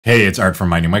Hey, it's Art from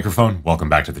My New Microphone. Welcome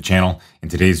back to the channel. In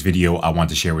today's video, I want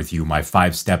to share with you my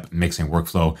 5-step mixing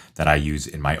workflow that I use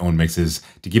in my own mixes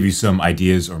to give you some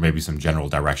ideas or maybe some general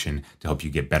direction to help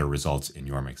you get better results in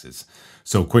your mixes.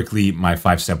 So quickly, my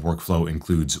 5-step workflow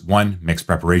includes 1, mix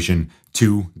preparation,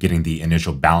 2, getting the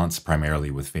initial balance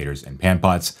primarily with faders and pan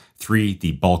pots, 3,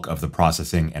 the bulk of the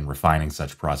processing and refining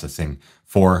such processing,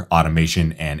 4,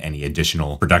 automation and any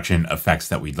additional production effects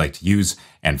that we'd like to use,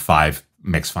 and 5,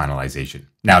 mix finalization.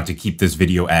 Now, to keep this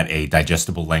video at a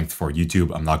digestible length for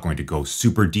YouTube, I'm not going to go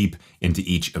super deep into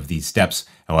each of these steps.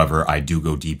 However, I do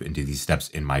go deep into these steps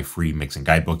in my free mixing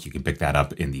guidebook. You can pick that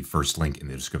up in the first link in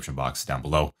the description box down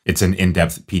below. It's an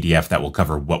in-depth PDF that will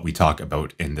cover what we talk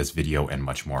about in this video and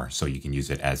much more. So you can use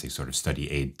it as a sort of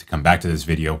study aid to come back to this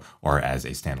video or as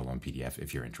a standalone PDF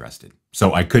if you're interested.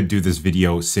 So I could do this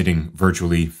video sitting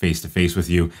virtually face-to-face with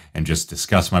you and just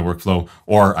discuss my workflow,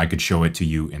 or I could show it to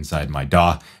you inside my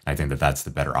DAW. And I think that that's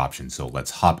the better option. So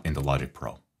let's hop into Logic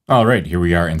Pro. All right, here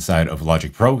we are inside of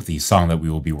Logic Pro. The song that we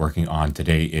will be working on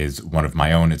today is one of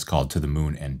my own. It's called To the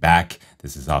Moon and Back.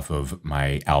 This is off of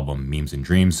my album Memes and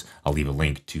Dreams. I'll leave a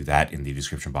link to that in the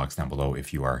description box down below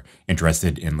if you are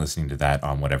interested in listening to that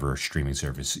on whatever streaming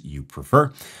service you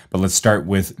prefer. But let's start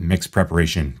with mix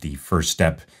preparation, the first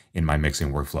step in my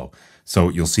mixing workflow. So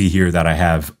you'll see here that I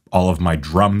have all of my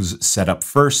drums set up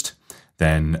first.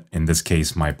 Then in this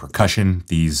case, my percussion,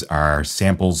 these are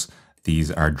samples.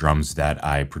 These are drums that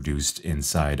I produced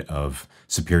inside of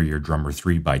Superior Drummer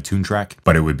 3 by Toontrack,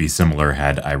 but it would be similar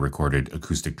had I recorded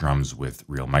acoustic drums with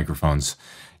real microphones.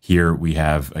 Here we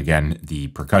have, again, the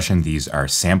percussion. These are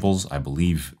samples. I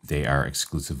believe they are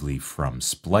exclusively from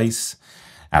Splice.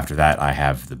 After that, I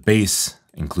have the bass,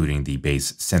 including the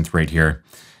bass synth right here.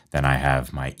 Then I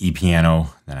have my e-piano,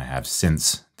 then I have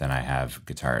synths, then I have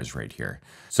guitars right here.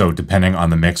 So depending on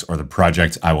the mix or the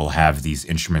project, I will have these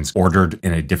instruments ordered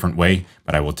in a different way,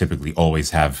 but I will typically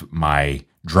always have my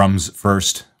drums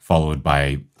first, followed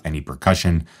by any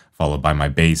percussion, followed by my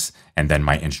bass, and then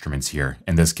my instruments here.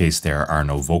 In this case, there are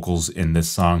no vocals in this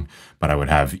song, but I would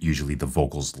have usually the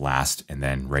vocals last. And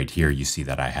then right here, you see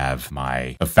that I have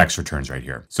my effects returns right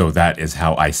here. So that is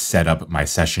how I set up my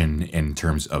session in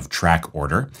terms of track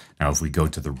order. Now, if we go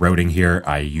to the routing here,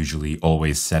 I usually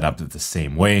always set up the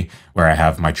same way, where I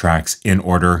have my tracks in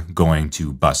order going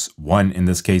to bus 1, in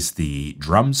this case, the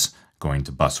drums going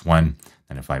to bus 1.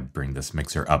 And if I bring this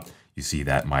mixer up, you see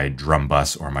that my drum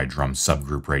bus or my drum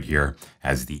subgroup right here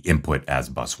has the input as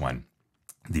bus 1.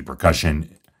 The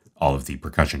percussion, all of the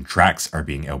percussion tracks are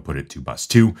being outputted to bus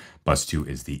 2. Bus 2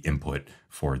 is the input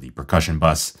for the percussion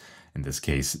bus. In this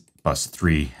case, bus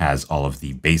 3 has all of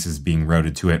the basses being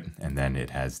routed to it, and then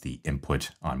it has the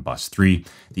input on bus 3.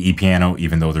 The e-piano,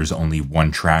 even though there's only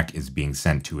one track, is being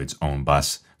sent to its own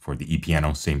bus for the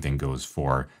e-piano. Same thing goes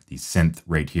for the synth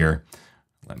right here.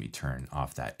 Let me turn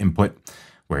off that input,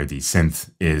 where the synth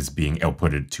is being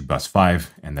outputted to bus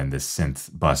 5, and then this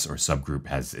synth bus or subgroup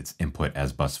has its input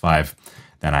as bus 5.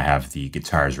 Then I have the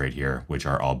guitars right here, which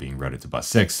are all being routed to bus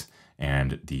 6,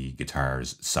 and the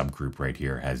guitars subgroup right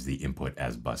here has the input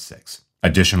as bus 6.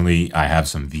 Additionally, I have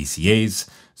some VCAs.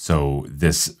 So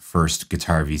this first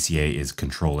guitar VCA is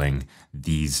controlling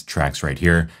these tracks right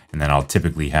here, and then I'll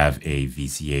typically have a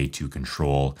VCA to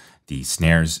control the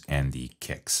snares and the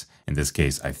kicks. In this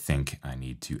case, I think I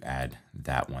need to add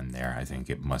that one there. I think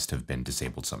it must have been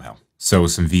disabled somehow. So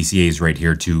some VCAs right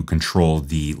here to control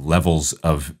the levels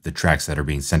of the tracks that are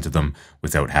being sent to them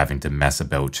without having to mess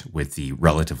about with the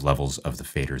relative levels of the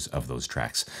faders of those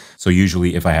tracks. So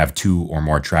usually if I have 2 or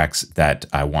more tracks that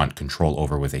I want control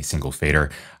over with a single fader,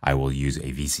 I will use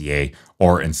a VCA,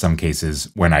 or in some cases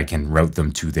when I can route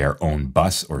them to their own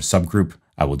bus or subgroup,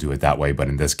 I will do it that way. But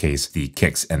in this case, the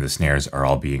kicks and the snares are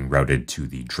all being routed to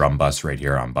the drum bus right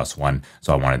here on bus 1.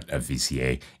 So I wanted a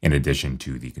VCA in addition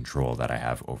to the control that I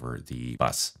have over the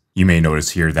bus. You may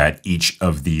notice here that each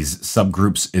of these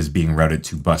subgroups is being routed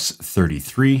to bus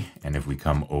 33. And if we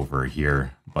come over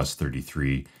here, bus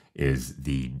 33 is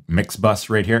the mix bus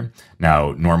right here.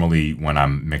 Now, normally when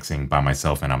I'm mixing by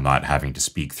myself and I'm not having to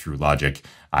speak through Logic,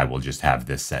 I will just have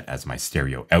this set as my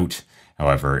stereo out.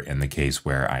 However, in the case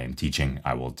where I am teaching,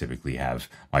 I will typically have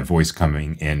my voice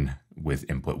coming in with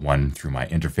input 1 through my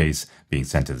interface being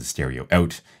sent to the stereo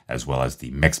out, as well as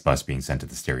the mix bus being sent to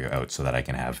the stereo out, so that I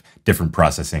can have different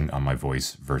processing on my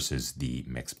voice versus the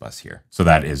mix bus here. So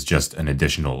that is just an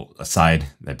additional aside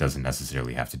that doesn't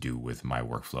necessarily have to do with my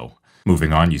workflow.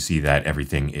 Moving on, you see that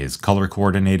everything is color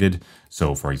coordinated.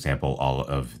 So for example, all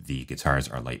of the guitars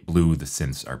are light blue, the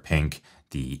synths are pink,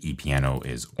 the e-piano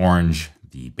is orange,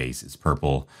 the bass is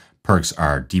purple, percs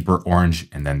are deeper orange,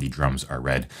 and then the drums are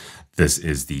red. this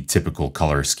is the typical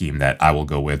color scheme that I will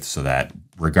go with so that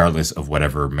regardless of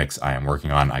whatever mix I am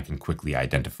working on, I can quickly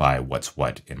identify what's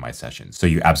what in my session. So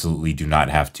you absolutely do not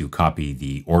have to copy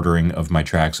the ordering of my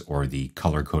tracks or the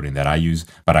color coding that I use,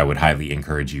 but I would highly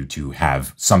encourage you to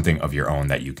have something of your own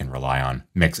that you can rely on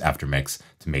mix after mix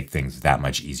to make things that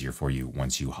much easier for you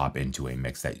once you hop into a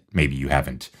mix that maybe you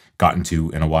haven't gotten to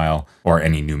in a while, or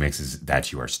any new mixes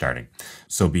that you are starting.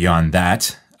 So beyond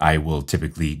that, I will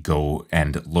typically go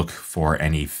and look for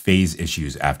any phase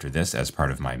issues after this as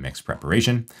part of my mix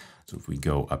preparation. So if we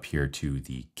go up here to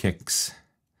the kicks,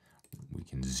 we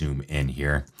can zoom in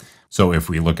here. So if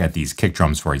we look at these kick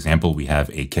drums, for example, we have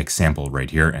a kick sample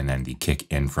right here and then the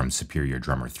kick in from Superior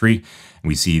Drummer 3. And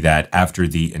we see that after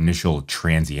the initial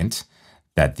transient,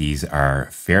 that these are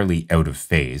fairly out of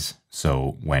phase.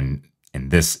 So when in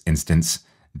this instance,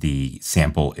 the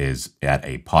sample is at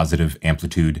a positive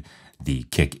amplitude, the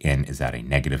kick in is at a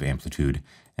negative amplitude,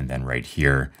 and then right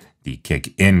here, the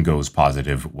kick in goes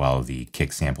positive while the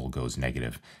kick sample goes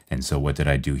negative. And so what did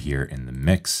I do here in the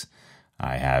mix?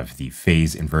 I have the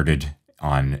phase inverted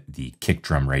on the kick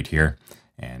drum right here,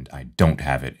 and I don't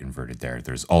have it inverted there.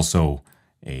 There's also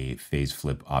a phase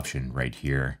flip option right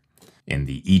here in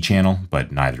the E channel,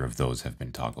 but neither of those have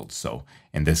been toggled. So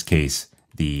in this case,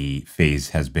 the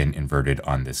phase has been inverted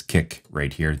on this kick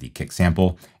right here, the kick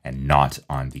sample, and not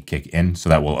on the kick in. So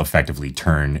that will effectively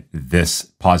turn this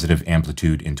positive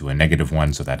amplitude into a negative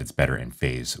one so that it's better in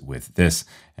phase with this.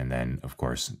 And then, of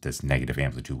course, this negative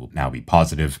amplitude will now be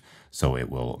positive, so it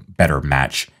will better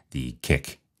match the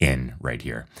kick in right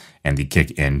here. And the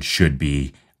kick in should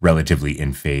be relatively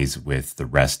in phase with the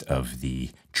rest of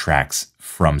the tracks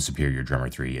from Superior Drummer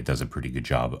 3. It does a pretty good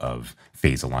job of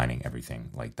phase aligning everything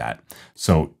like that.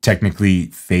 So technically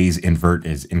phase invert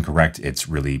is incorrect. It's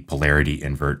really polarity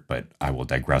invert, but I will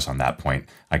digress on that point.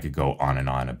 I could go on and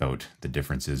on about the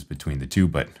differences between the two,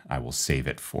 but I will save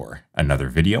it for another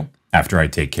video. After I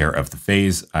take care of the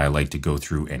phase, I like to go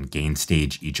through and gain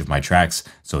stage each of my tracks.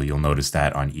 So you'll notice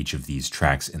that on each of these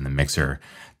tracks in the mixer,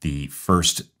 the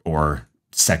first or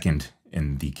second,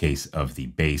 in the case of the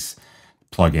bass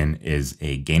plugin, is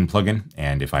a gain plugin.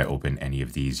 And if I open any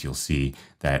of these, you'll see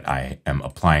that I am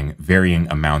applying varying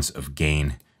amounts of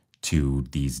gain to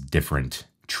these different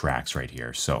tracks right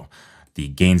here. So the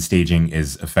gain staging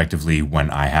is effectively when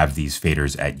I have these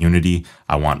faders at unity,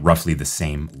 I want roughly the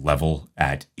same level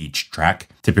at each track,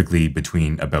 typically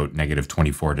between about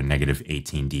 -24 to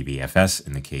 -18 dBFS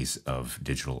in the case of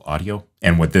digital audio.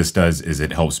 And what this does is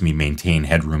it helps me maintain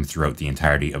headroom throughout the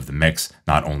entirety of the mix,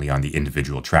 not only on the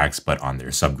individual tracks, but on their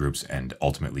subgroups and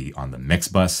ultimately on the mix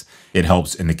bus. It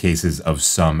helps in the cases of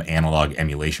some analog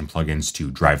emulation plugins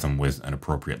to drive them with an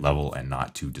appropriate level and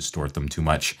not to distort them too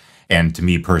much. And to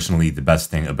me personally, the best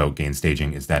thing about gain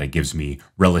staging is that it gives me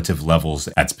relative levels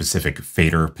at specific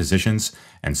fader positions.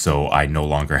 And so I no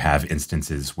longer have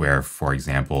instances where, for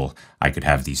example, I could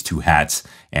have these two hats,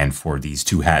 and for these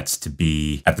two hats to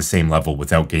be at the same level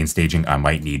without gain staging, I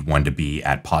might need one to be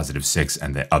at +6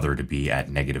 and the other to be at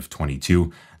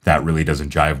 -22. That really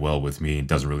doesn't jive well with me. It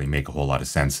doesn't really make a whole lot of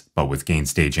sense. But with gain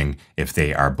staging, if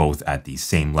they are both at the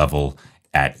same level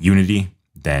at unity,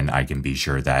 then I can be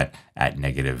sure that at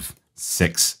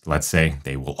 -6, let's say,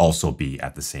 they will also be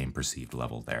at the same perceived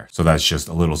level there. So that's just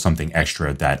a little something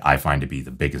extra that I find to be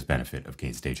the biggest benefit of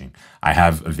gain staging. I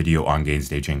have a video on gain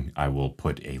staging. I will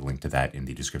put a link to that in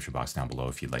the description box down below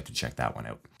if you'd like to check that one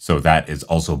out. So that is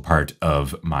also part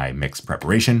of my mix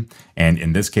preparation. And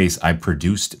in this case, I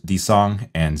produced the song.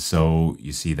 And so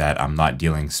you see that I'm not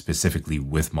dealing specifically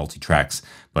with multi-tracks,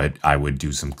 but I would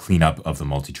do some cleanup of the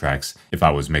multi-tracks if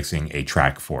I was mixing a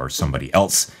track for somebody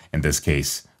else. In this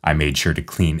case, I made sure to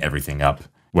clean everything up,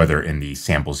 whether in the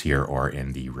samples here or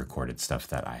in the recorded stuff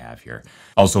that I have here.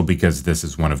 Also, because this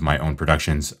is one of my own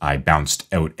productions, I bounced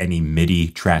out any MIDI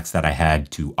tracks that I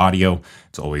had to audio.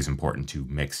 It's always important to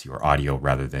mix your audio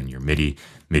rather than your MIDI.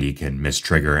 MIDI can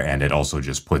mistrigger, and it also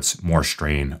just puts more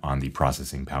strain on the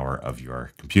processing power of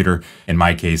your computer. In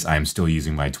my case, I'm still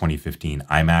using my 2015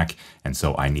 iMac, and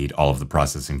so I need all of the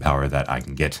processing power that I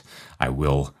can get. I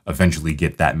will eventually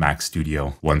get that Mac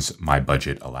Studio once my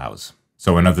budget allows.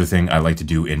 So another thing I like to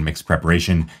do in mix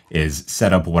preparation is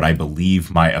set up what I believe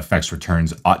my effects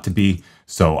returns ought to be.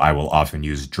 So I will often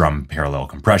use drum parallel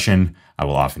compression. I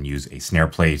will often use a snare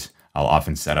plate. I'll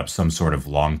often set up some sort of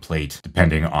long plate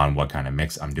depending on what kind of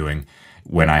mix I'm doing.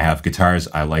 When I have guitars,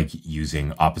 I like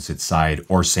using opposite side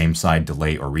or same side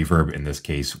delay or reverb. In this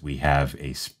case, we have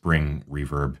a spring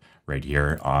reverb right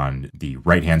here on the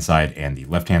right-hand side and the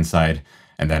left-hand side.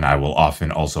 And then I will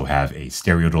often also have a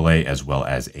stereo delay as well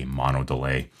as a mono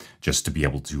delay, just to be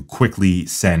able to quickly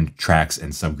send tracks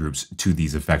and subgroups to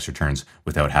these effects returns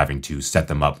without having to set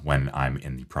them up when I'm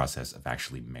in the process of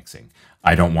actually mixing.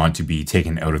 I don't want to be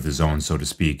taken out of the zone, so to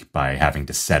speak, by having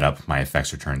to set up my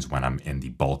effects returns when I'm in the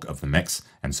bulk of the mix.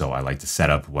 And so I like to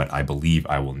set up what I believe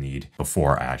I will need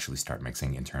before I actually start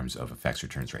mixing in terms of effects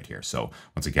returns right here. So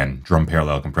once again, drum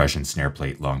parallel compression, snare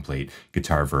plate, long plate,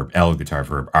 guitar verb L, guitar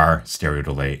verb R, stereo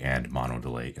delay, and mono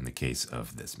delay in the case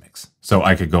of this mix. So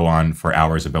I could go on for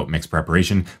hours about mix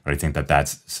preparation, but I think that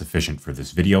that's sufficient for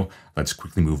this video. Let's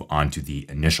quickly move on to the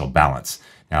initial balance.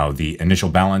 Now, the initial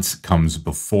balance comes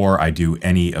before I do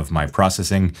any of my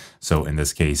processing. So in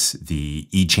this case, the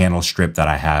E channel strip that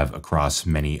I have across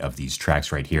many of these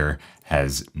tracks right here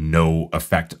has no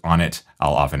effect on it.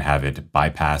 I'll often have it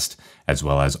bypassed, as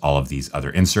well as all of these other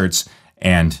inserts,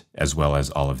 and as well as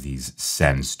all of these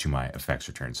sends to my effects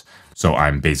returns. So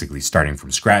I'm basically starting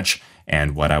from scratch.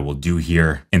 And what I will do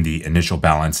here in the initial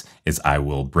balance is I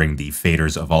will bring the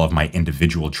faders of all of my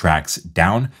individual tracks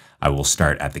down. I will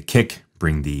start at the kick,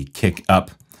 bring the kick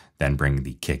up, then bring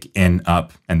the kick in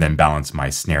up, and then balance my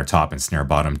snare top and snare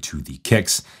bottom to the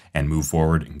kicks and move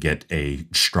forward and get a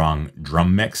strong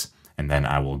drum mix. And then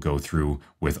I will go through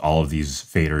with all of these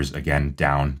faders again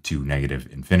down to negative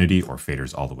infinity, or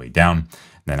faders all the way down.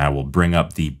 Then I will bring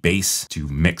up the bass to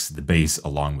mix the bass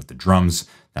along with the drums.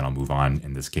 Then I'll move on,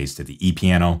 in this case, to the E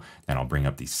piano. Then I'll bring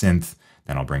up the synth.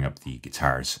 Then I'll bring up the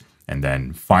guitars. And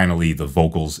then finally, the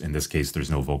vocals. In this case,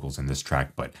 there's no vocals in this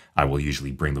track, but I will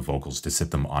usually bring the vocals to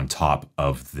sit them on top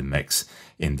of the mix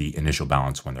in the initial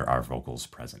balance when there are vocals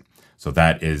present. So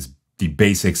that is the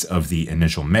basics of the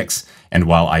initial mix. And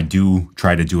while I do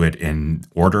try to do it in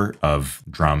order of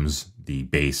drums, the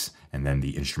bass, and then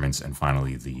the instruments, and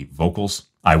finally the vocals,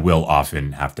 I will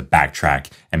often have to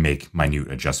backtrack and make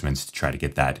minute adjustments to try to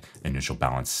get that initial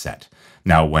balance set.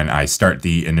 Now, when I start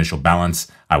the initial balance,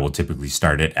 I will typically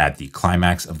start it at the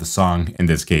climax of the song. In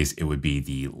this case, it would be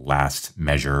the last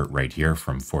measure right here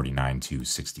from 49 to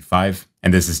 65.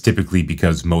 And this is typically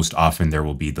because most often there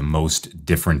will be the most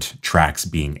different tracks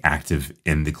being active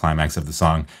in the climax of the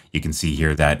song. You can see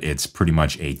here that it's pretty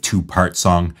much a two-part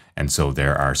song. And so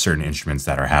there are certain instruments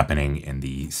that are happening in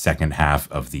the second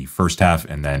half of the first half,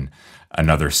 and then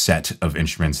another set of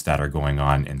instruments that are going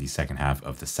on in the second half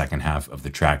of the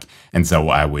track. And so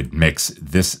I would mix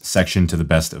this section to the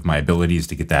best of my abilities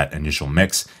to get that initial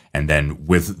mix. And then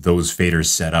with those faders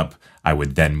set up, I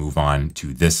would then move on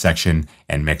to this section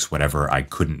and mix whatever I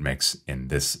couldn't mix in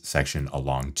this section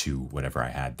along to whatever I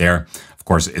had there. Of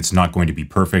course, it's not going to be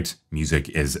perfect. Music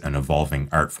is an evolving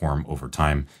art form over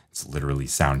time. It's literally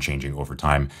sound changing over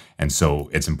time. And so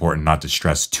it's important not to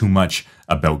stress too much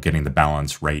about getting the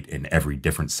balance right in every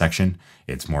different section.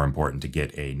 It's more important to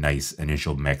get a nice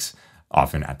initial mix,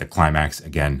 often at the climax,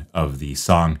 again, of the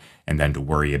song, and then to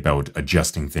worry about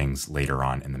adjusting things later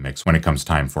on in the mix when it comes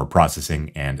time for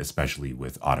processing, and especially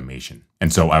with automation.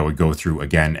 And so I would go through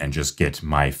again and just get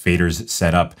my faders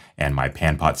set up and my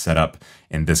pan pot set up.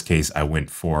 In this case, I went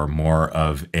for more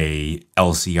of a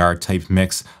LCR type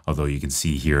mix, although you can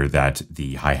see here that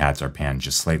the hi-hats are panned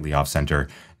just slightly off center.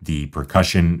 The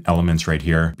percussion elements right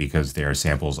here, because they are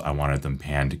samples, I wanted them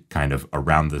panned kind of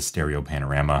around the stereo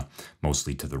panorama,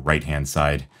 mostly to the right-hand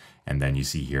side. And then you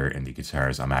see here in the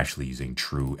guitars, I'm actually using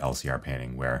true LCR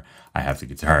panning, where I have the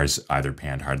guitars either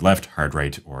panned hard left, hard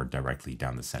right, or directly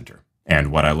down the center.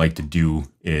 And what I like to do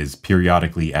is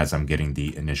periodically, as I'm getting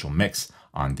the initial mix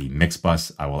on the mix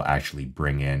bus, I will actually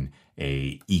bring in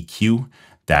a EQ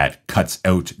that cuts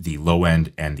out the low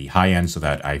end and the high end so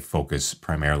that I focus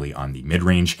primarily on the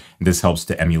mid-range. This helps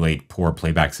to emulate poor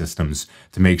playback systems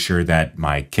to make sure that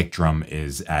my kick drum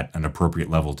is at an appropriate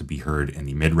level to be heard in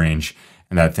the mid-range,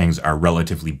 and that things are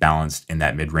relatively balanced in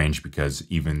that mid-range, because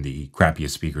even the crappiest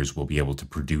speakers will be able to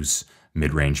produce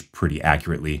mid-range pretty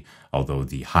accurately, although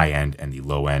the high end and the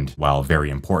low end, while very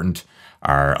important,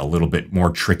 are a little bit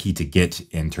more tricky to get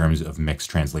in terms of mix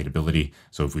translatability.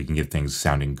 So if we can get things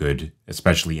sounding good,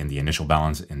 especially in the initial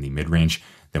balance in the mid-range,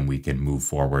 then we can move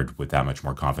forward with that much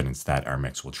more confidence that our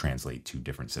mix will translate to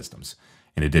different systems.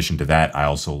 In addition to that, I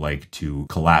also like to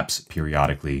collapse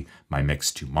periodically my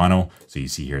mix to mono. So you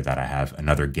see here that I have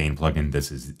another gain plugin. This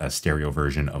is a stereo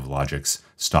version of Logic's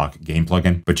stock gain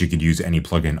plugin, but you could use any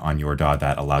plugin on your DAW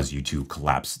that allows you to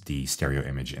collapse the stereo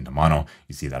image into mono.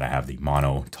 You see that I have the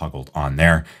mono toggled on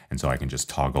there, and so I can just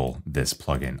toggle this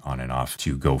plugin on and off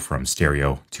to go from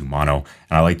stereo to mono.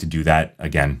 And I like to do that,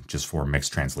 again, just for mix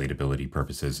translatability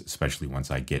purposes, especially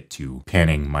once I get to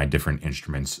panning my different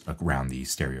instruments around the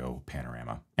stereo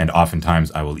panorama. And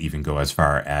oftentimes I will even go as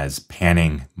far as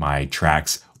panning my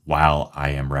tracks while I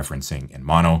am referencing in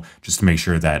mono, just to make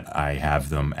sure that I have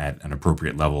them at an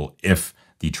appropriate level if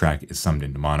the track is summed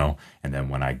into mono. And then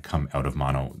when I come out of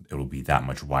mono, it'll be that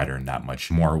much wider and that much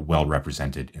more well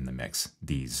represented in the mix,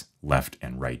 these left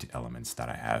and right elements that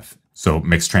I have. So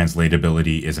mix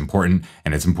translatability is important,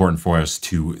 and it's important for us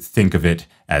to think of it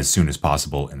as soon as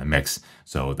possible in the mix.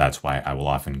 So that's why I will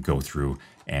often go through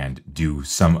and do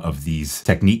some of these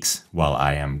techniques while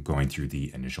I am going through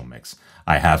the initial mix.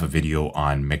 I have a video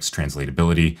on mix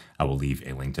translatability. I will leave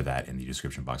a link to that in the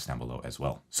description box down below as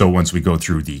well. So once we go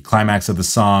through the climax of the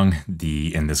song,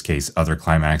 in this case, other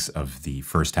climax of the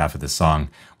first half of the song,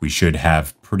 we should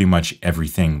have pretty much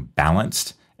everything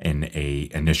balanced in a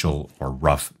initial or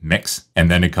rough mix.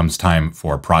 And then it comes time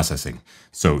for processing.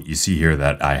 So you see here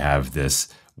that I have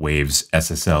this Waves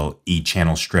SSL E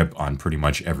channel strip on pretty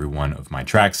much every one of my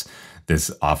tracks.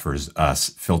 This offers us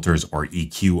filters or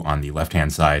EQ on the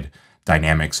left-hand side,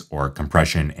 dynamics or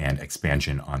compression and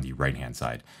expansion on the right-hand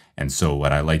side. And so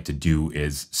what I like to do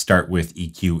is start with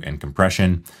EQ and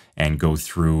compression and go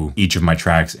through each of my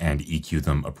tracks and EQ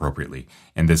them appropriately.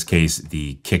 In this case,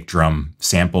 the kick drum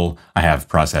sample I have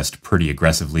processed pretty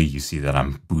aggressively. You see that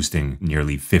I'm boosting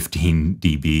nearly 15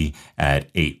 dB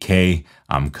at 8K.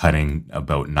 I'm cutting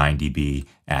about 9 dB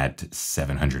at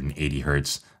 780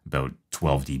 hertz, about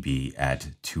 12 dB at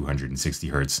 260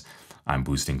 hertz. I'm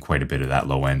boosting quite a bit of that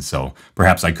low end. So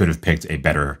perhaps I could have picked a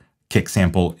better kick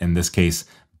sample in this case,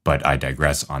 but I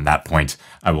digress on that point.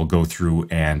 I will go through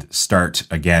and start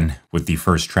again with the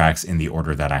first tracks in the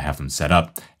order that I have them set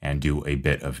up and do a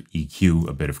bit of EQ,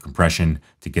 a bit of compression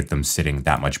to get them sitting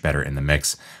that much better in the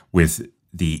mix. With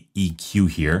the EQ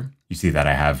here, you see that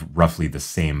I have roughly the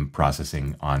same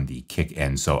processing on the kick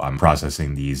end. So I'm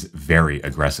processing these very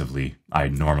aggressively. I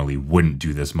normally wouldn't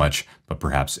do this much, but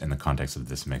perhaps in the context of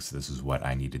this mix, this is what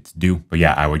I needed to do. But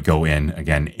yeah, I would go in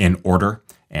again in order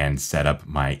and set up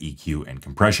my EQ and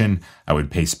compression. I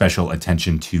would pay special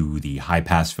attention to the high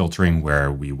pass filtering where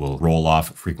we will roll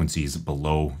off frequencies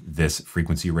below this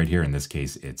frequency right here. In this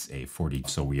case, it's a 40.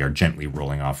 So we are gently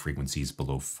rolling off frequencies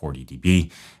below 40 dB.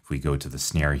 If we go to the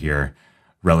snare here,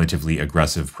 relatively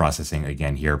aggressive processing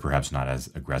again here, perhaps not as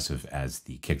aggressive as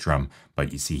the kick drum,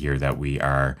 but you see here that we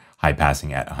are high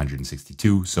passing at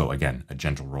 162. So again, a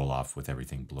gentle roll off with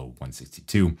everything below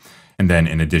 162. And then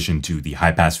in addition to the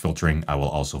high pass filtering, I will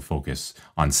also focus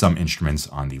on some instruments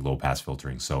on the low pass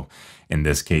filtering. So in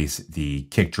this case, the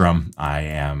kick drum, I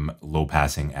am low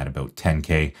passing at about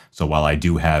 10K. So while I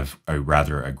do have a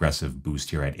rather aggressive boost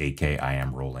here at 8K, I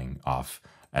am rolling off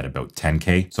at about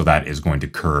 10K. So that is going to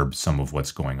curb some of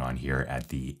what's going on here at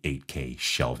the 8K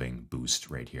shelving boost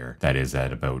right here. That is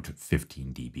at about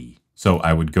 15 dB. So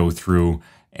I would go through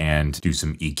and do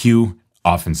some EQ,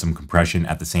 often some compression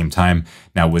at the same time.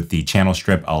 Now with the channel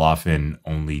strip, I'll often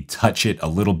only touch it a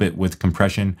little bit with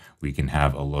compression. We can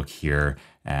have a look here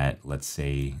at, let's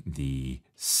say, the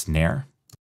snare.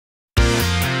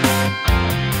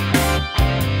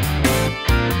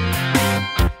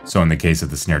 So in the case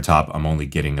of the snare top, I'm only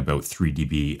getting about 3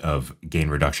 dB of gain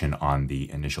reduction on the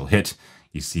initial hit.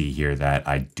 You see here that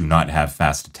I do not have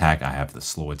fast attack. I have the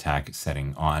slow attack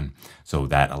setting on. So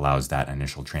that allows that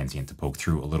initial transient to poke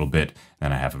through a little bit.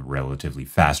 Then I have a relatively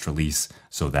fast release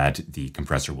so that the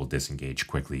compressor will disengage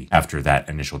quickly after that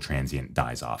initial transient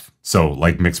dies off. So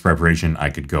like mix preparation, I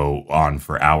could go on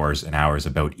for hours and hours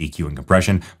about EQ and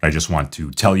compression, but I just want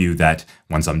to tell you that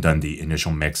once I'm done the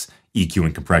initial mix, EQ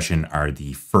and compression are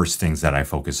the first things that I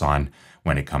focus on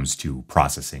when it comes to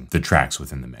processing the tracks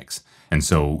within the mix. And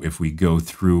so if we go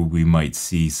through, we might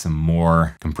see some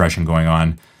more compression going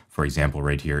on. For example,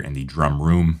 right here in the drum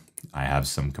room, I have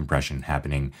some compression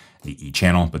happening in the E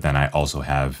channel, but then I also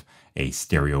have a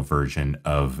stereo version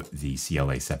of the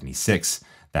CLA 76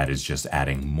 that is just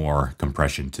adding more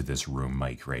compression to this room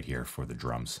mic right here for the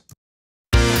drums.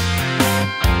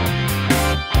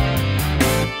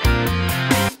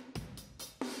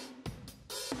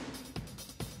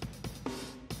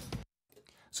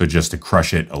 So just to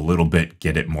crush it a little bit,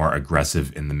 get it more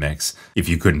aggressive in the mix. If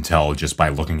you couldn't tell just by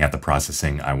looking at the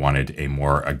processing, I wanted a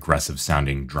more aggressive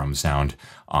sounding drum sound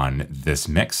on this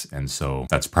mix. And so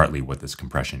that's partly what this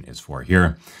compression is for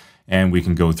here. And we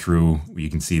can go through,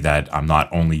 you can see that I'm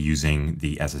not only using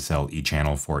the SSL E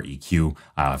channel for EQ,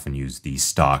 I often use the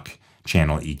stock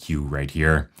channel EQ right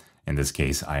here. In this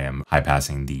case, I am high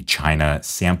passing the China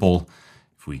sample.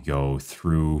 If we go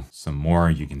through some more,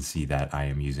 you can see that I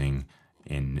am using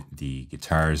In the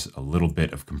guitars, a little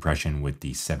bit of compression with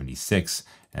the 76,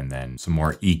 and then some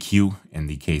more EQ in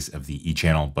the case of the E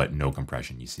channel, but no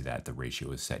compression. You see that the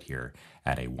ratio is set here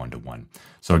at a 1:1.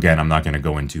 So again, I'm not going to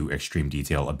go into extreme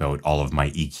detail about all of my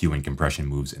EQ and compression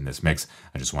moves in this mix.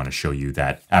 I just want to show you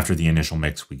that after the initial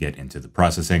mix, we get into the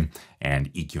processing,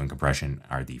 and EQ and compression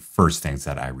are the first things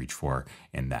that I reach for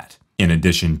in that. In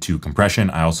addition to compression,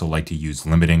 I also like to use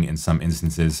limiting in some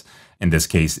instances. In this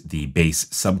case, the bass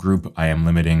subgroup, I am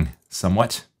limiting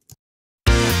somewhat.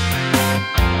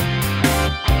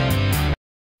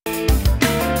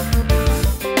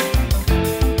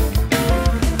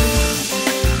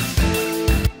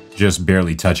 Just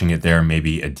barely touching it there,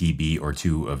 maybe a dB or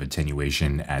two of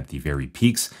attenuation at the very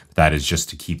peaks. That is just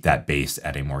to keep that bass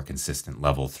at a more consistent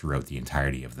level throughout the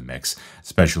entirety of the mix,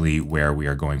 especially where we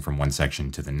are going from one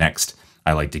section to the next.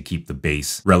 I like to keep the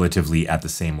bass relatively at the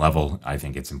same level. I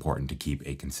think it's important to keep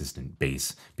a consistent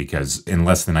bass because in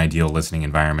less than ideal listening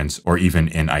environments, or even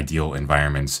in ideal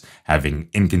environments, having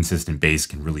inconsistent bass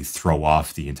can really throw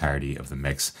off the entirety of the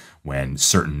mix when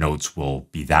certain notes will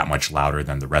be that much louder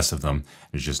than the rest of them.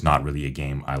 It's just not really a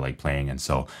game I like playing, and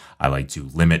so I like to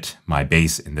limit my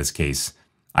bass. In this case,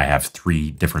 I have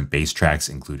 3 different bass tracks,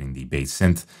 including the bass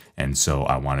synth, and so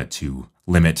I wanted to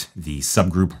limit the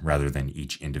subgroup rather than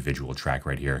each individual track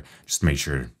right here, just to make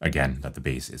sure, again, that the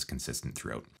bass is consistent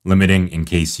throughout. Limiting, in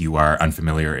case you are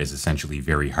unfamiliar, is essentially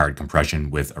very hard compression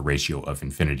with a ratio of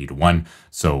infinity to 1.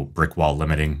 So brick wall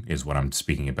limiting is what I'm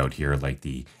speaking about here, like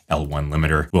the L1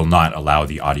 limiter will not allow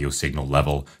the audio signal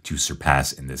level to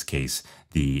surpass, in this case,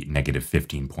 the negative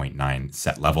 15.9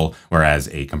 set level, whereas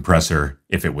a compressor,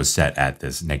 if it was set at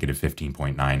this negative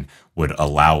 15.9, would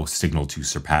allow signal to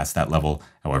surpass that level.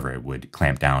 However, it would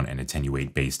clamp down and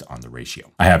attenuate based on the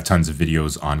ratio. I have tons of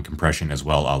videos on compression as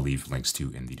well. I'll leave links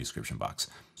to in the description box.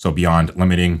 So beyond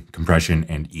limiting, compression,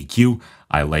 and EQ,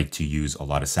 I like to use a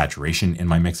lot of saturation in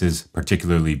my mixes,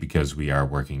 particularly because we are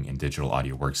working in digital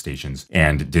audio workstations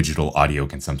and digital audio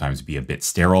can sometimes be a bit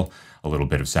sterile. A little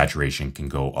bit of saturation can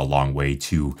go a long way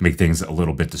to make things a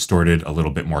little bit distorted, a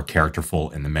little bit more characterful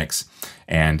in the mix.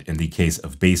 And in the case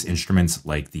of bass instruments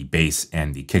like the bass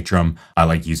and the kick drum, I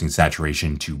like using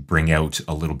saturation to bring out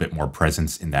a little bit more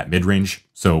presence in that mid-range.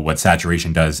 So what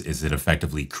saturation does is it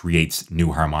effectively creates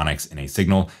new harmonics in a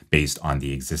signal based on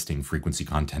the existing frequency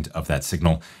content of that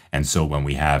signal. And so when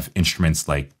we have instruments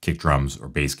like kick drums or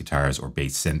bass guitars or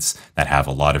bass synths that have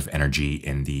a lot of energy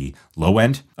in the low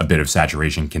end, a bit of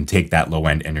saturation can take that low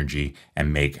end energy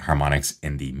and make harmonics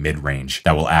in the mid-range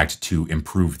that will act to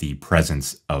improve the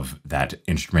presence of that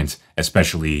instrument,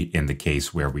 especially in the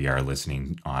case where we are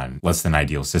listening on less than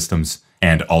ideal systems,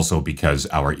 and also because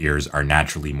our ears are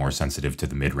naturally more sensitive to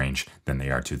the mid-range than they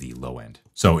are to the low end.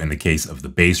 So in the case of the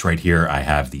bass right here, I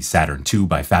have the Saturn II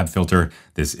by FabFilter.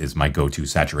 This is my go-to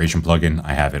saturation plugin.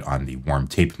 I have it on the warm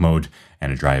tape mode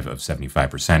and a drive of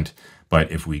 75%.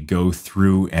 But if we go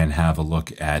through and have a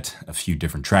look at a few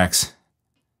different tracks,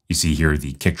 you see here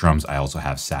the kick drums, I also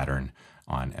have Saturn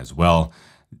on as well.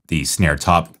 The snare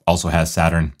top also has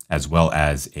Saturn, as well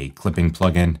as a clipping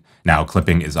plugin. Now,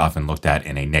 clipping is often looked at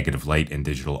in a negative light in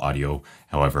digital audio.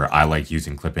 However, I like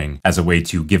using clipping as a way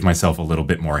to give myself a little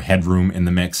bit more headroom in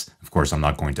the mix. Of course, I'm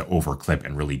not going to overclip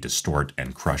and really distort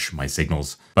and crush my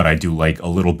signals, but I do like a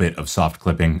little bit of soft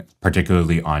clipping,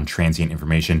 particularly on transient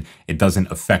information. It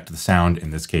doesn't affect the sound,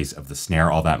 in this case of the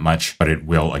snare, all that much, but it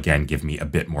will, again, give me a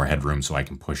bit more headroom so I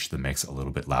can push the mix a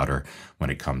little bit louder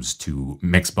when it comes to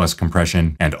mix bus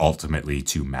compression and ultimately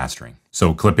to mastering.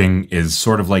 So clipping is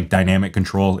sort of like dynamic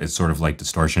control. It's sort of like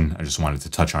distortion. I just wanted to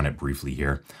touch on it briefly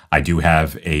here. I do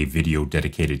have a video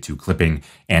dedicated to clipping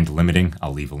and limiting.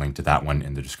 I'll leave a link to that one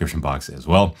in the description box as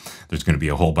well. There's going to be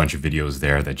a whole bunch of videos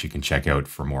there that you can check out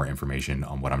for more information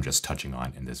on what I'm just touching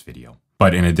on in this video.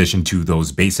 But in addition to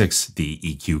those basics, the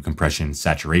EQ, compression,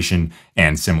 saturation,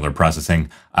 and similar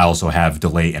processing, I also have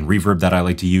delay and reverb that I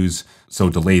like to use. So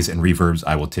delays and reverbs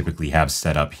I will typically have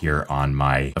set up here on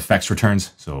my effects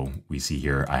returns. So we see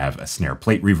here I have a snare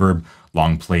plate reverb,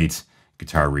 long plate,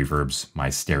 guitar reverbs,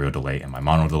 my stereo delay, and my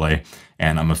mono delay.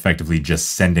 And I'm effectively just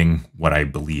sending what I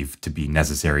believe to be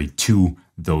necessary to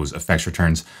those effects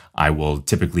returns. I will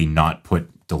typically not put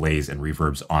delays and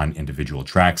reverbs on individual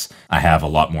tracks. I have a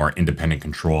lot more independent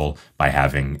control by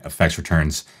having effects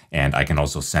returns, and I can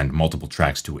also send multiple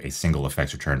tracks to a single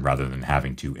effects return rather than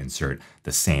having to insert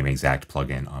the same exact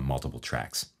plugin on multiple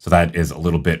tracks. So that is a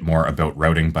little bit more about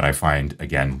routing, but I find,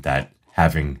 again, that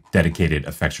having dedicated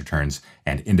effects returns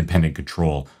and independent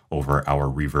control over our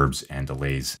reverbs and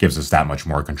delays gives us that much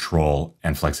more control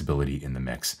and flexibility in the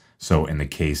mix. So in the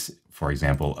case, for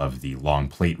example, of the long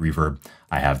plate reverb,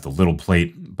 I have the little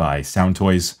plate by Sound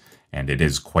Toys, and it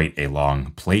is quite a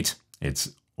long plate.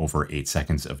 It's over 8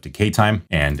 seconds of decay time.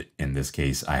 And in this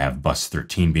case, I have bus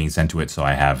 13 being sent to it. So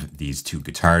I have these 2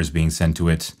 guitars being sent to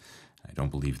it. I don't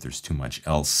believe there's too much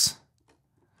else.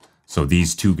 So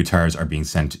these 2 guitars are being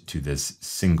sent to this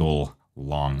single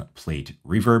long plate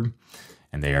reverb,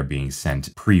 and they are being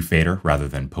sent pre-fader rather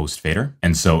than post-fader.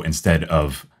 And so instead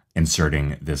of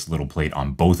inserting this little plate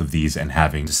on both of these and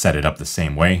having to set it up the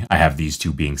same way, I have these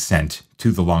 2 being sent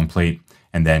to the long plate.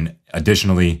 And then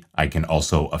additionally, I can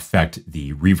also affect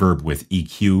the reverb with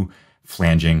EQ,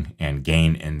 flanging, and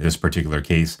gain in this particular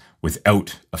case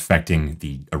without affecting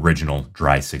the original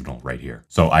dry signal right here.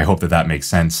 So I hope that that makes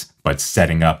sense, but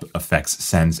setting up effects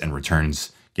sends and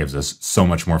returns gives us so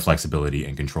much more flexibility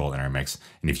and control in our mix.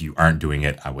 And if you aren't doing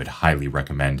it, I would highly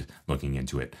recommend looking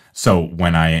into it. So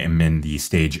when I am in the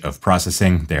stage of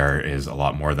processing, there is a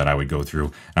lot more that I would go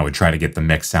through. I would try to get the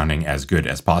mix sounding as good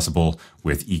as possible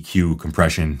with EQ,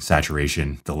 compression,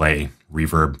 saturation, delay,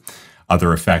 reverb,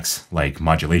 other effects like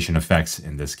modulation effects,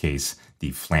 in this case,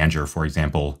 the flanger, for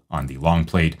example, on the long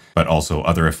plate, but also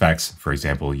other effects. For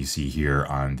example, you see here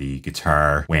on the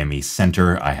guitar whammy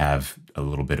center, I have a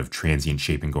little bit of transient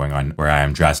shaping going on where I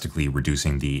am drastically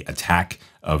reducing the attack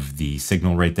of the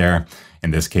signal right there.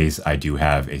 In this case, I do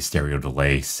have a stereo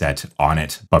delay set on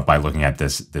it, but by looking at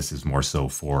this, this is more so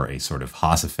for a sort of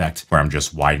Haas effect where I'm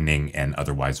just widening an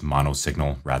otherwise mono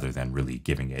signal rather than really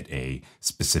giving it a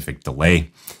specific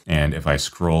delay. And if I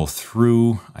scroll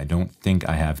through, I don't think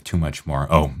I have too much more.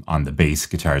 Oh, on the bass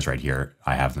guitars right here,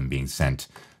 I have them being sent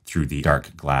through the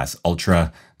Dark Glass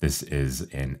Ultra. This is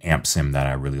an amp sim that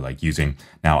I really like using.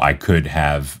 Now I could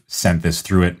have sent this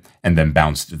through it and then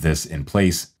bounced this in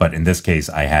place, but in this case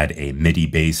I had a MIDI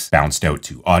bass bounced out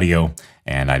to audio,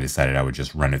 and I decided I would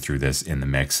just run it through this in the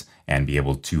mix and be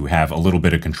able to have a little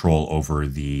bit of control over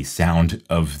the sound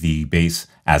of the bass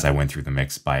as I went through the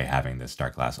mix by having this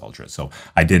Dark Glass Ultra. So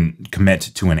I didn't commit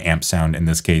to an amp sound in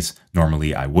this case.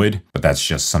 Normally I would, but that's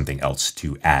just something else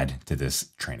to add to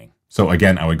this training. So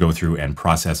again, I would go through and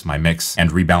process my mix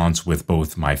and rebalance with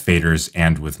both my faders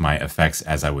and with my effects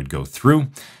as I would go through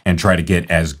and try to get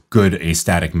as good a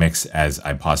static mix as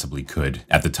I possibly could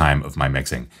at the time of my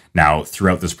mixing. Now,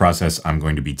 throughout this process, I'm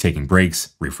going to be taking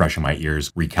breaks, refreshing my ears,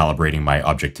 recalibrating my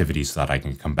objectivity so that I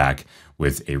can come back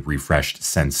with a refreshed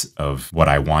sense of what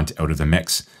I want out of the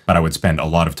mix. But I would spend a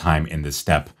lot of time in this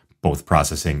step both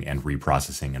processing and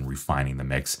reprocessing and refining the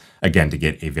mix, again, to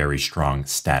get a very strong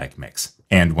static mix.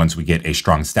 And once we get a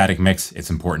strong static mix, it's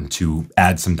important to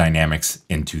add some dynamics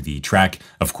into the track.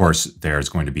 Of course, there's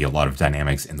going to be a lot of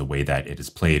dynamics in the way that it is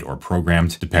played or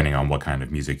programmed, depending on what kind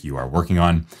of music you are working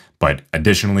on. But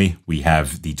additionally, we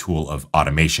have the tool of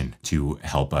automation to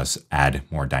help us add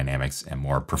more dynamics and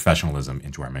more professionalism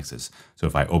into our mixes. So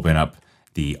if I open up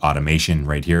the automation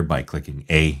right here by clicking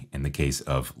A in the case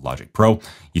of Logic Pro,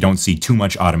 you don't see too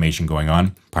much automation going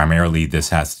on. Primarily, this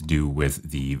has to do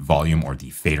with the volume or the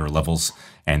fader levels,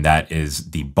 and that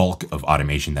is the bulk of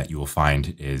automation that you will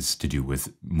find is to do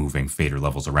with moving fader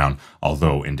levels around.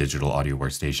 Although in digital audio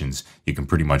workstations, you can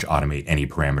pretty much automate any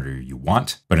parameter you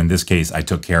want. But in this case, I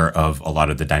took care of a lot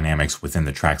of the dynamics within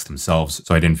the tracks themselves,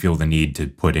 so I didn't feel the need to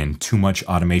put in too much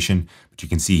automation. But you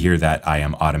can see here that I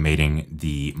am automating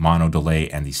the mono delay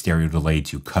and the stereo delay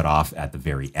to cut off at the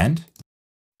very end.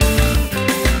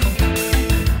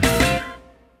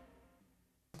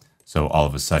 So all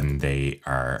of a sudden they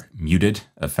are muted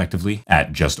effectively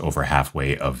at just over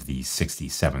halfway of the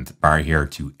 67th bar here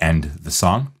to end the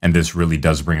song. And this really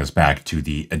does bring us back to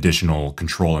the additional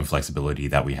control and flexibility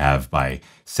that we have by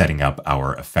setting up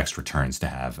our effects returns to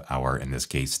have our, in this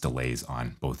case, delays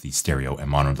on both the stereo and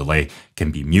mono delay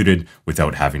can be muted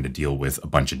without having to deal with a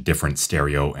bunch of different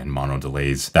stereo and mono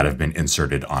delays that have been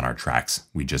inserted on our tracks.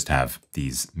 We just have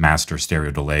these master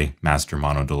stereo delay, master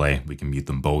mono delay. We can mute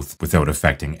them both without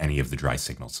affecting any of the dry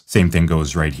signals. Same thing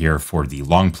goes right here for the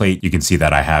long plate. You can see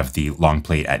that I have the long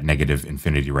plate at negative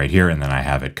infinity right here, and then I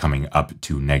have it coming up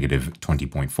to negative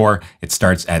 20.4. It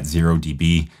starts at 0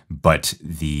 dB, but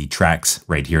the tracks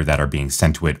right here that are being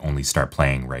sent to it only start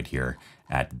playing right here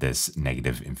at this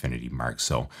negative infinity mark.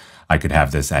 So I could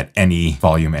have this at any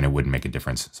volume and it wouldn't make a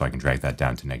difference. So I can drag that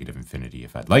down to negative infinity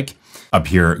if I'd like. Up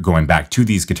here, going back to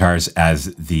these guitars,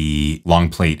 as the long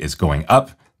plate is going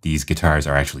up, these guitars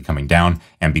are actually coming down.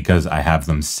 And because I have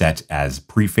them set as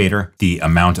pre-fader, the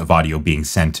amount of audio being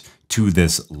sent to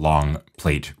this long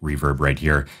plate reverb right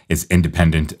here is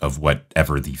independent of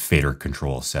whatever the fader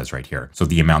control says right here. So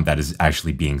the amount that is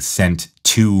actually being sent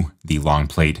to the long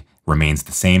plate remains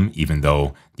the same, even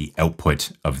though the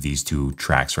output of these two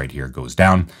tracks right here goes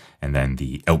down, and then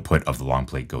the output of the long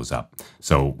plate goes up.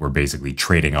 So we're basically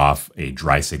trading off a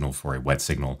dry signal for a wet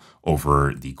signal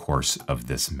over the course of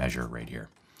this measure right here.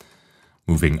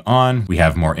 Moving on, we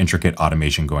have more intricate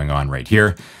automation going on right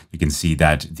here. You can see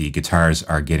that the guitars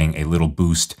are getting a little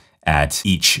boost at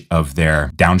each of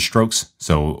their downstrokes.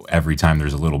 So every time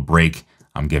there's a little break,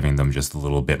 I'm giving them just a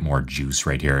little bit more juice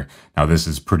right here. Now this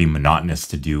is pretty monotonous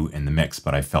to do in the mix,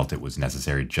 but I felt it was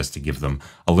necessary just to give them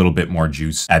a little bit more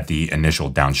juice at the initial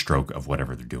downstroke of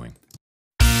whatever they're doing.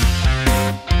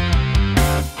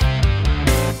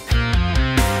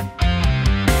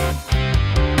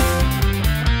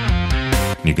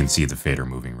 And you can see the fader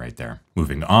moving right there.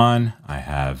 Moving on, I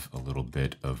have a little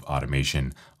bit of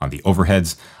automation on the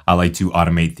overheads. I like to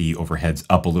automate the overheads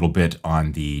up a little bit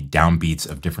on the downbeats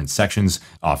of different sections.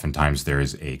 Oftentimes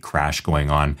there's a crash going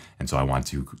on, and so I want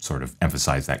to sort of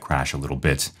emphasize that crash a little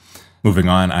bit. Moving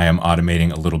on, I am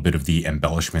automating a little bit of the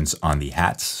embellishments on the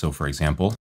hats. So for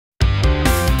example,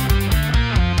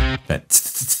 that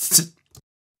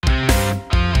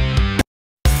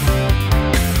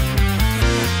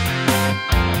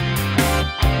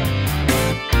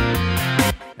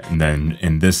and then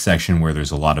in this section where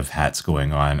there's a lot of hats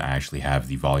going on, I actually have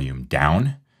the volume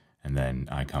down, and then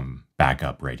I come back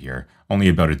up right here. Only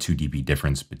about a 2 dB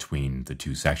difference between the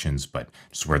two sections, but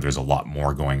just where there's a lot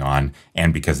more going on.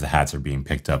 And because the hats are being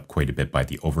picked up quite a bit by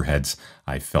the overheads,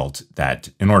 I felt that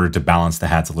in order to balance the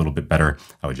hats a little bit better,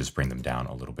 I would just bring them down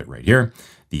a little bit right here.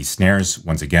 The snares,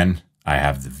 once again, I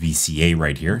have the VCA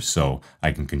right here, so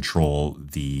I can control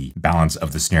the balance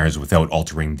of the snares without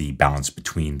altering the balance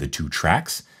between the two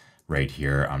tracks. Right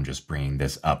here, I'm just bringing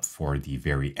this up for the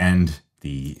very end,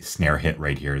 the snare hit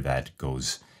right here that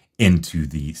goes into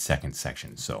the second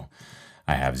section. So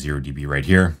I have 0 dB right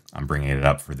here. I'm bringing it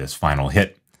up for this final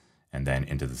hit, and then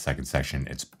into the second section,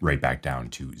 it's right back down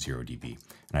to 0 dB.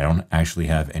 And I don't actually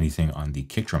have anything on the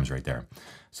kick drums right there.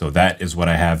 So that is what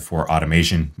I have for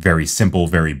automation. Very simple,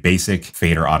 very basic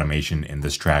fader automation in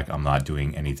this track. I'm not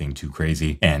doing anything too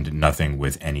crazy and nothing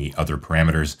with any other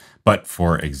parameters. But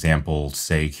for example's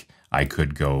sake, I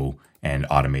could go and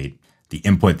automate the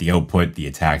input, the output, the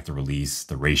attack, the release,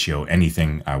 the ratio,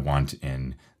 anything I want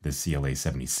in the CLA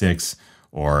 76.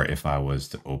 Or if I was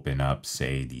to open up,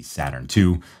 say, the Saturn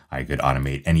II, I could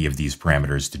automate any of these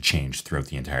parameters to change throughout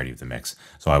the entirety of the mix.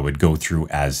 So I would go through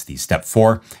as the step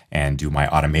 4 and do my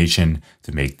automation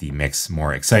to make the mix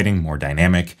more exciting, more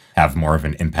dynamic, have more of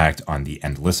an impact on the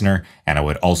end listener. And I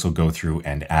would also go through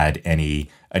and add any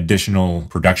additional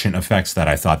production effects that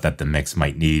I thought that the mix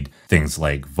might need. Things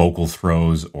like vocal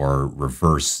throws or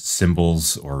reverse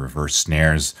cymbals or reverse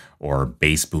snares or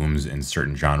bass booms in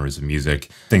certain genres of music.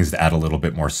 Things to add a little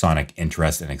bit more sonic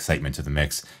interest and excitement to the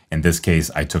mix. In this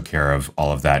case, I took care of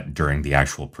all of that during the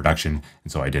actual production,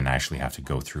 and so I didn't actually have to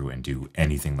go through and do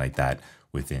anything like that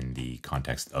within the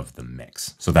context of the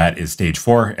mix. So that is stage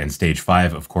 4, and stage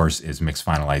 5, of course, is mix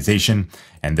finalization.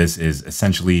 And this is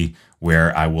essentially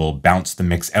where I will bounce the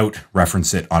mix out,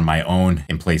 reference it on my own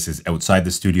in places outside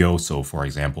the studio. So for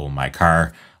example, my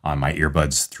car, on my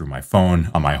earbuds through my phone,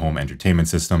 on my home entertainment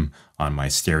system, on my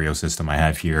stereo system I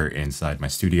have here inside my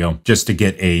studio. Just to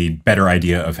get a better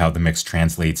idea of how the mix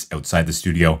translates outside the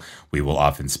studio, we will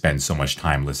often spend so much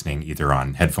time listening either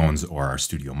on headphones or our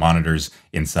studio monitors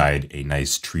inside a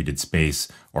nice treated space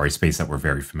or a space that we're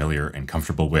very familiar and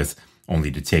comfortable with,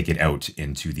 only to take it out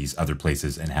into these other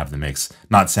places and have the mix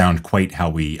not sound quite how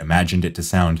we imagined it to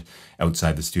sound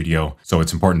outside the studio. So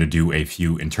it's important to do a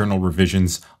few internal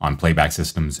revisions on playback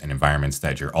systems and environments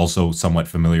that you're also somewhat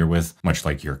familiar with, much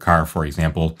like your car, for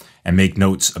example, and make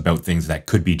notes about things that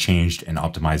could be changed and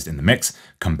optimized in the mix.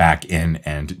 Come back in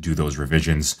and do those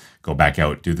revisions. Go back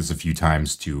out, do this a few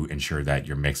times to ensure that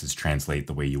your mixes translate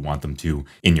the way you want them to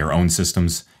in your own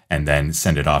systems, and then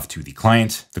send it off to the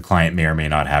client. The client may or may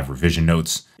not have revision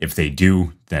notes. If they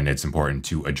do, then it's important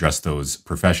to address those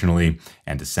professionally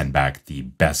and to send back the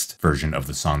best version of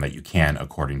the song that you can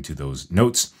according to those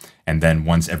notes. And then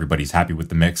once everybody's happy with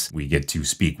the mix, we get to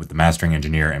speak with the mastering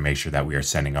engineer and make sure that we are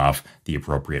sending off the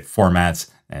appropriate formats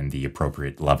and the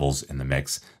appropriate levels in the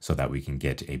mix so that we can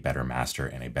get a better master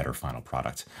and a better final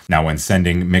product. Now, when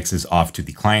sending mixes off to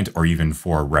the client or even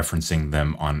for referencing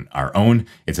them on our own,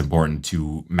 it's important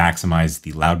to maximize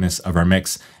the loudness of our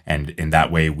mix. And in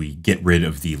that way, we get rid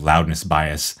of the loudness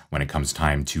bias when it comes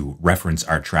time to reference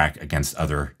our track against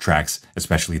other tracks,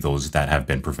 especially those that have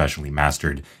been professionally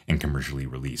mastered and commercially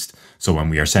released. So when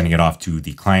we are sending it off to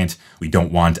the client, we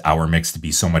don't want our mix to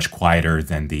be so much quieter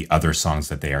than the other songs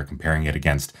that they are comparing it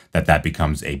against, against, that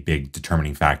becomes a big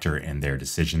determining factor in their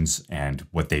decisions and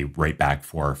what they write back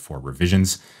for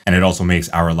revisions. And it also makes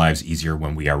our lives easier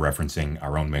when we are referencing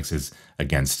our own mixes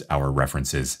against our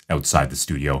references outside the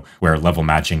studio, where level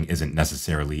matching isn't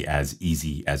necessarily as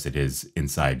easy as it is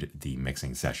inside the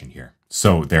mixing session here.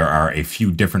 So there are a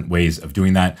few different ways of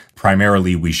doing that.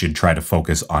 Primarily, we should try to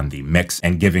focus on the mix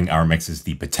and giving our mixes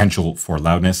the potential for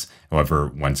loudness. However,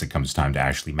 once it comes time to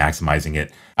actually maximizing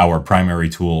it, our primary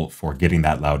tool for getting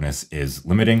that loudness is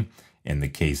limiting. In the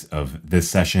case of this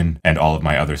session and all of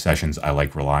my other sessions, I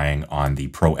like relying on the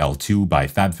Pro L2 by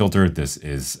FabFilter. This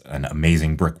is an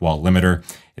amazing brick wall limiter.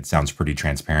 It sounds pretty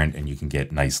transparent and you can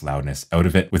get nice loudness out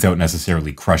of it without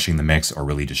necessarily crushing the mix or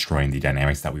really destroying the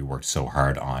dynamics that we worked so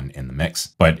hard on in the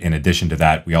mix. But in addition to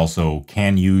that, we also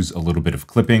can use a little bit of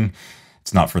clipping.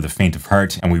 It's not for the faint of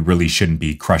heart, and we really shouldn't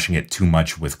be crushing it too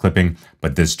much with clipping,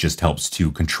 but this just helps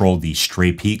to control the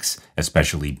stray peaks,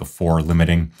 especially before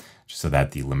limiting, so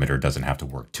that the limiter doesn't have to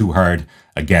work too hard.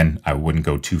 Again, I wouldn't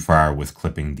go too far with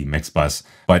clipping the mix bus,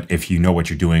 but if you know what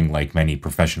you're doing, like many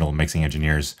professional mixing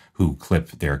engineers who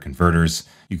clip their converters,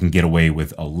 you can get away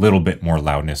with a little bit more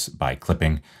loudness by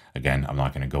clipping. Again, I'm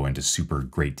not going to go into super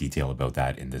great detail about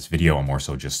that in this video. I'm more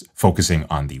so just focusing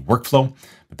on the workflow,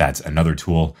 but that's another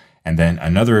tool. And then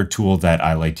another tool that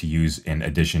I like to use in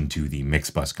addition to the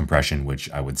mix bus compression, which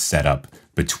I would set up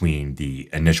between the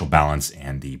initial balance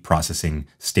and the processing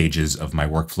stages of my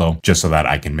workflow, just so that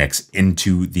I can mix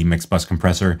into the mix bus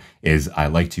compressor, is I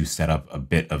like to set up a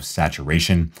bit of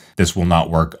saturation. This will not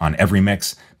work on every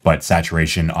mix, but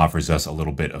saturation offers us a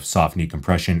little bit of soft knee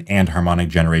compression and harmonic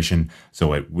generation,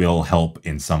 so it will help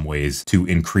in some ways to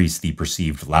increase the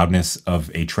perceived loudness of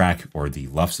a track or the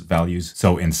LUFS values.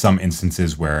 So in some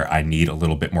instances where I need a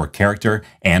little bit more character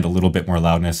and a little bit more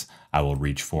loudness, I will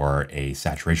reach for a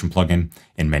saturation plugin.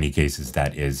 In many cases,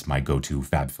 that is my go-to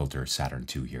FabFilter Saturn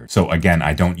II here. So again,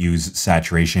 I don't use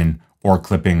saturation or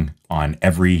clipping on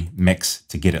every mix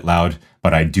to get it loud,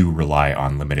 but I do rely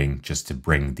on limiting just to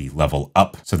bring the level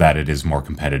up so that it is more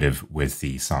competitive with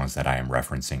the songs that I am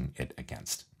referencing it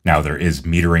against. Now, there is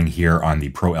metering here on the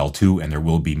Pro L2, and there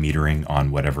will be metering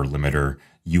on whatever limiter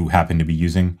you happen to be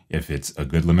using if it's a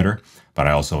good limiter. But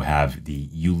I also have the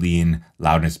Ulean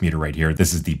loudness meter right here.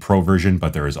 This is the Pro version,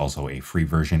 but there is also a free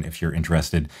version if you're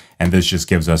interested. And this just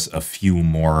gives us a few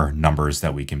more numbers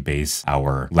that we can base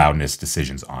our loudness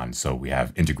decisions on. So we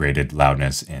have integrated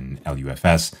loudness in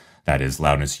LUFS. That is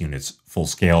loudness units full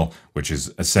scale, which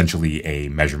is essentially a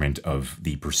measurement of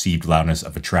the perceived loudness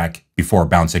of a track. Before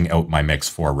bouncing out my mix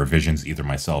for revisions, either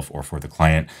myself or for the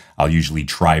client, I'll usually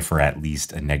try for at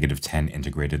least a -10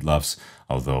 integrated LUFS,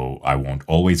 although I won't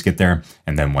always get there.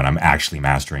 And then when I'm actually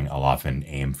mastering, I'll often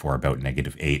aim for about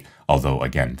 -8, although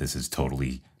again, this is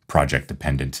totally project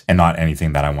dependent and not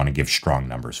anything that I want to give strong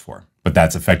numbers for. But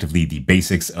that's effectively the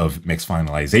basics of mix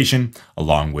finalization,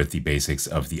 along with the basics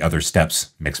of the other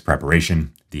steps: mix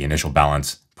preparation, the initial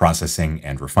balance, processing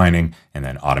and refining, and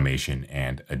then automation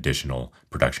and additional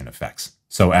production effects.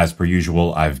 So as per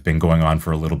usual, I've been going on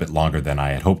for a little bit longer than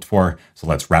I had hoped for, so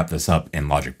let's wrap this up in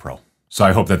Logic Pro. So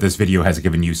I hope that this video has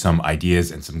given you some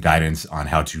ideas and some guidance on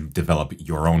how to develop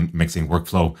your own mixing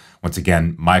workflow. Once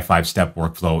again, my 5-step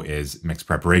workflow is mix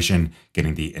preparation,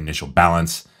 getting the initial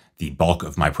balance, the bulk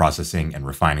of my processing and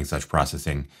refining such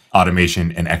processing,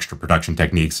 automation and extra production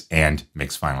techniques, and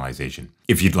mix finalization.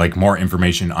 If you'd like more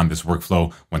information on this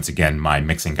workflow, once again, my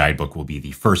mixing guidebook will be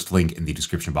the first link in the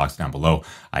description box down below.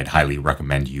 I'd highly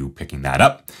recommend you picking that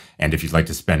up. And if you'd like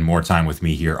to spend more time with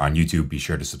me here on YouTube, be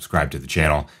sure to subscribe to the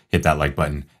channel, hit that like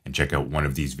button, and check out one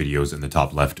of these videos in the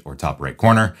top left or top right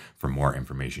corner for more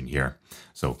information here.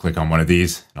 So click on one of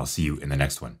these, and I'll see you in the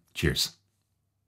next one. Cheers.